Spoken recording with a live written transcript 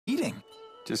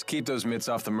Just keep those mitts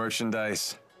off the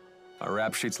merchandise. Our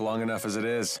rap sheet's long enough as it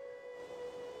is.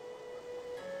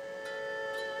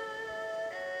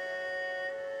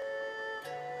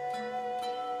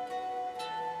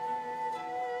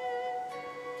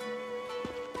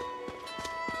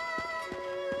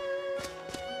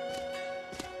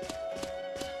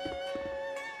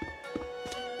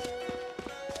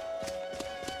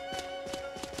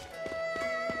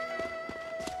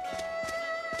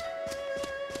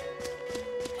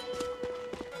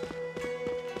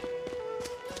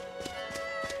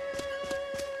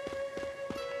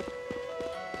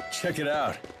 Check it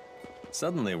out.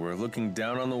 Suddenly, we're looking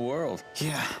down on the world.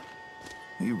 Yeah,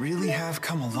 we really have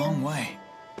come a long way.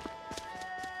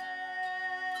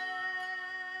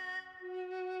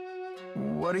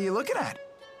 What are you looking at?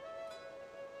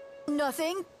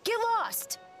 Nothing. Get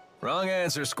lost. Wrong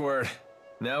answer, Squirt.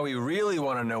 Now we really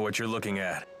want to know what you're looking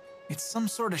at. It's some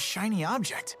sort of shiny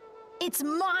object. It's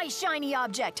my shiny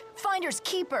object. Finders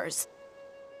keepers.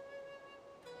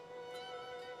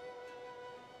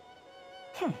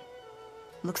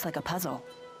 Looks like a puzzle.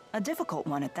 A difficult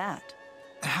one at that.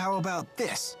 How about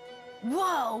this?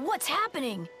 Whoa, what's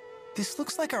happening? This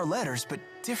looks like our letters, but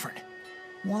different.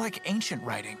 More like ancient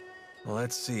writing.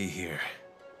 Let's see here.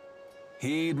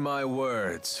 Heed my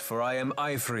words, for I am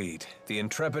Ifrid, the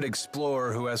intrepid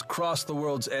explorer who has crossed the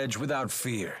world's edge without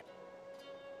fear.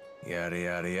 Yada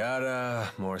yada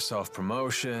yada, more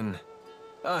self-promotion.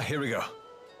 Here we go.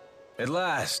 At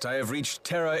last, I have reached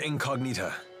Terra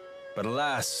Incognita. But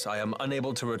alas, I am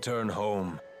unable to return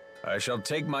home. I shall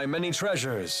take my many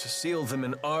treasures, seal them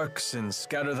in arks, and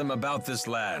scatter them about this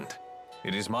land.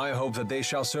 It is my hope that they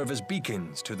shall serve as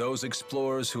beacons to those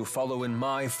explorers who follow in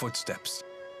my footsteps.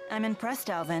 I'm impressed,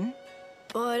 Alvin.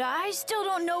 But I still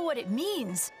don't know what it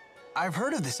means. I've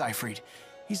heard of this Ifrid.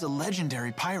 He's a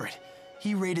legendary pirate.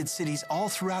 He raided cities all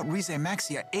throughout Rize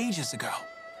Maxia ages ago.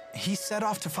 He set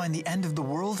off to find the end of the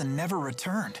world and never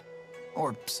returned.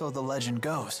 Or so the legend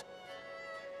goes.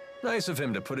 Nice of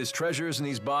him to put his treasures in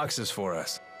these boxes for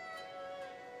us.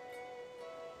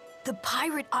 The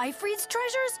pirate Ifrid's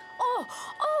treasures? Oh,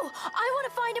 I want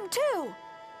to find him too.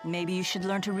 Maybe you should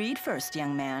learn to read first,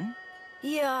 young man.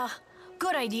 Yeah,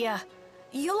 good idea.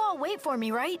 You'll all wait for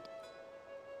me, right?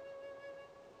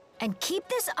 And keep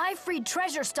this Ifrid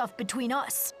treasure stuff between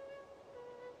us.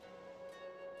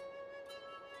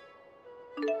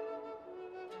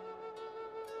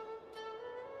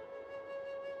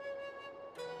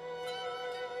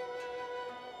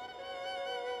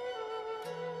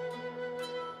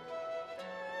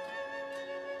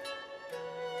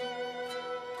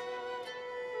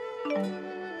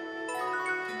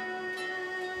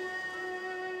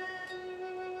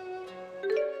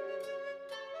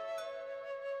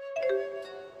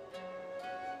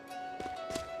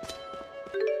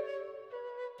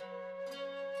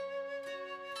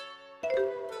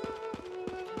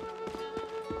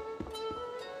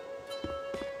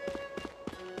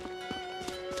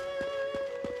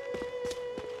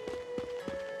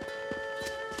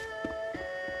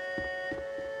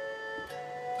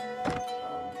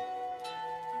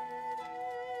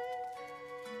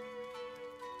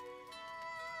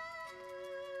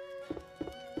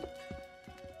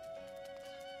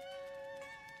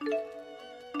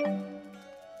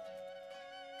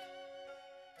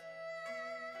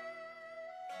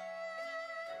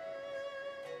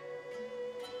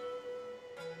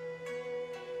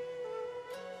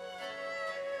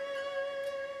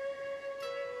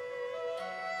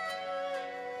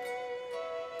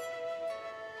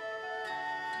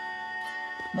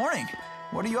 Morning.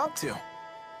 What are you up to?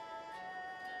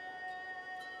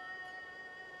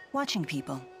 Watching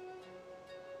people.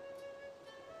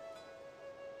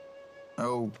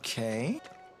 Okay.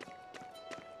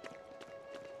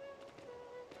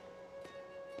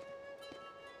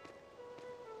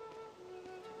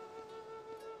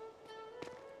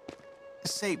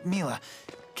 Say, Mila,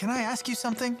 can I ask you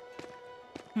something?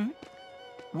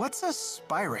 What's a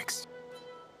Spyrix?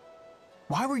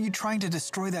 Why were you trying to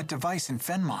destroy that device in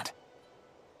Fenmont?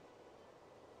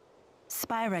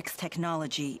 Spyrex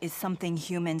technology is something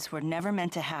humans were never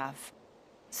meant to have.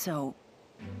 So,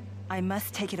 I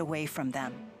must take it away from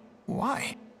them.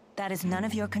 Why? That is none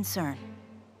of your concern.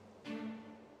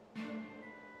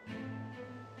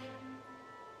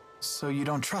 So you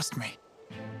don't trust me?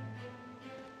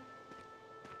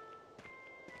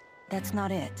 That's not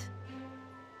it.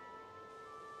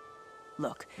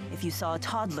 Look, if you saw a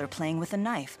toddler playing with a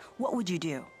knife, what would you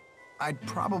do? I'd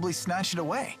probably snatch it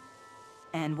away.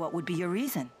 And what would be your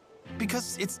reason?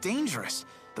 Because it's dangerous.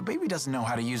 The baby doesn't know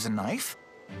how to use a knife.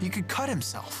 He could cut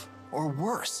himself, or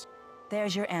worse.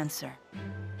 There's your answer.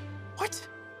 What?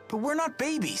 But we're not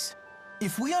babies.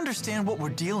 If we understand what we're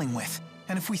dealing with,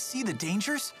 and if we see the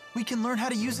dangers, we can learn how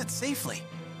to use it safely.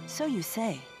 So you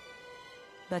say.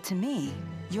 But to me,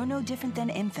 you're no different than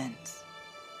infants.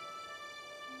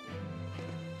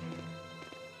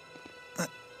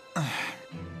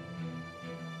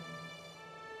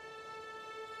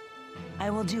 I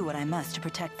will do what I must to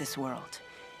protect this world.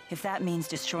 If that means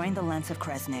destroying the lens of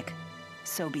Kresnik,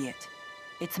 so be it.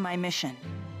 It's my mission.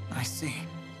 I see.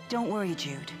 Don't worry,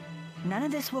 Jude. None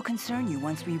of this will concern you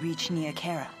once we reach Nia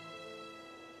Khera.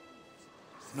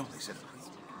 No, they said.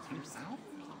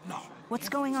 No. What's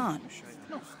going on?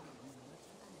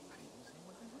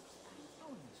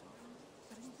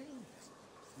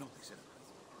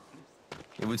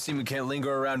 It would seem we can't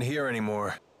linger around here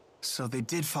anymore. So they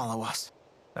did follow us.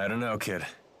 I don't know, kid.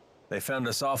 They found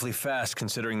us awfully fast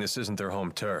considering this isn't their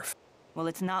home turf. Well,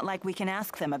 it's not like we can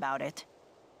ask them about it.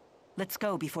 Let's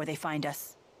go before they find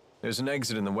us. There's an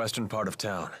exit in the western part of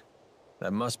town.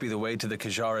 That must be the way to the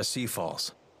Kajara Sea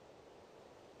Falls.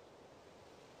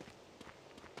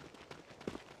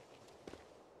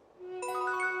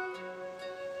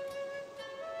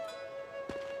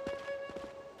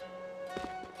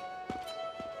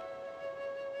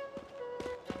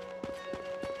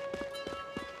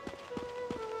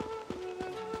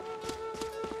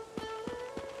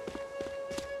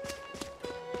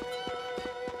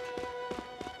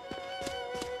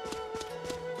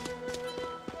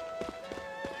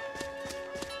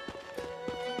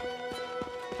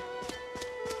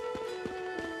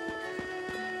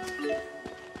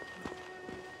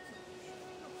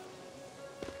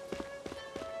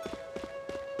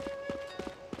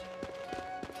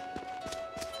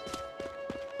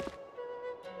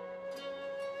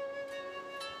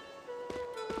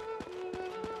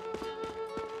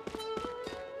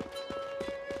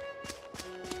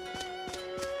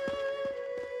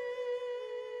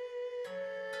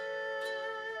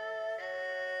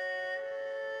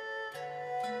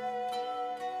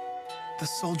 The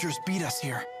soldiers beat us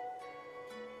here.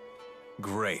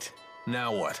 Great.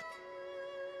 Now what?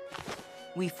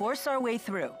 We force our way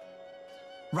through.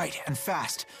 Right, and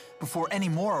fast, before any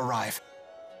more arrive.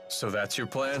 So that's your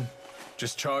plan?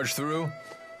 Just charge through?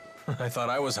 I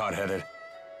thought I was hot-headed.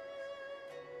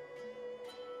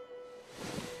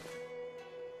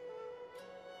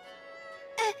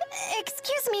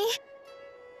 Excuse me.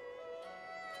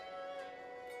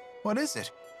 What is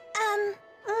it?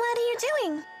 What are you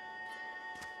doing?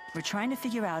 We're trying to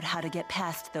figure out how to get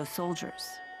past those soldiers.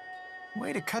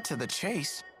 Way to cut to the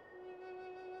chase.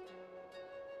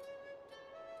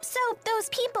 So, those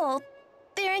people,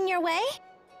 they're in your way?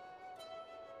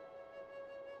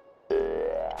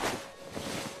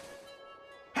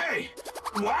 Hey!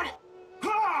 What?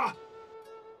 Ah!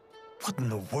 What in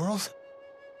the world?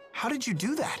 How did you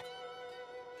do that?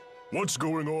 What's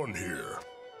going on here?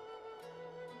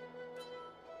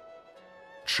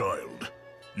 Child,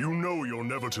 you know you're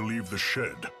never to leave the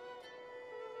shed.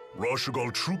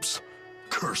 Rashugal troops?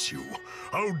 Curse you!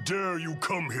 How dare you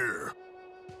come here?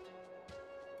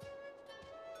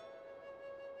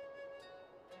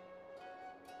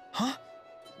 Huh?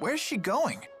 Where's she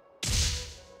going?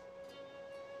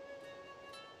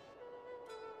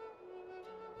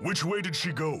 Which way did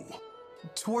she go?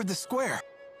 Toward the square.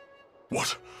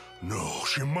 What? No,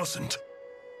 she mustn't.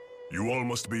 You all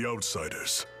must be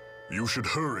outsiders. You should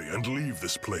hurry and leave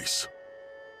this place.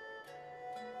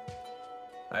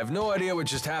 I have no idea what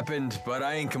just happened, but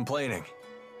I ain't complaining.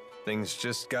 Things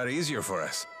just got easier for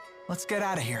us. Let's get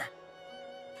out of here.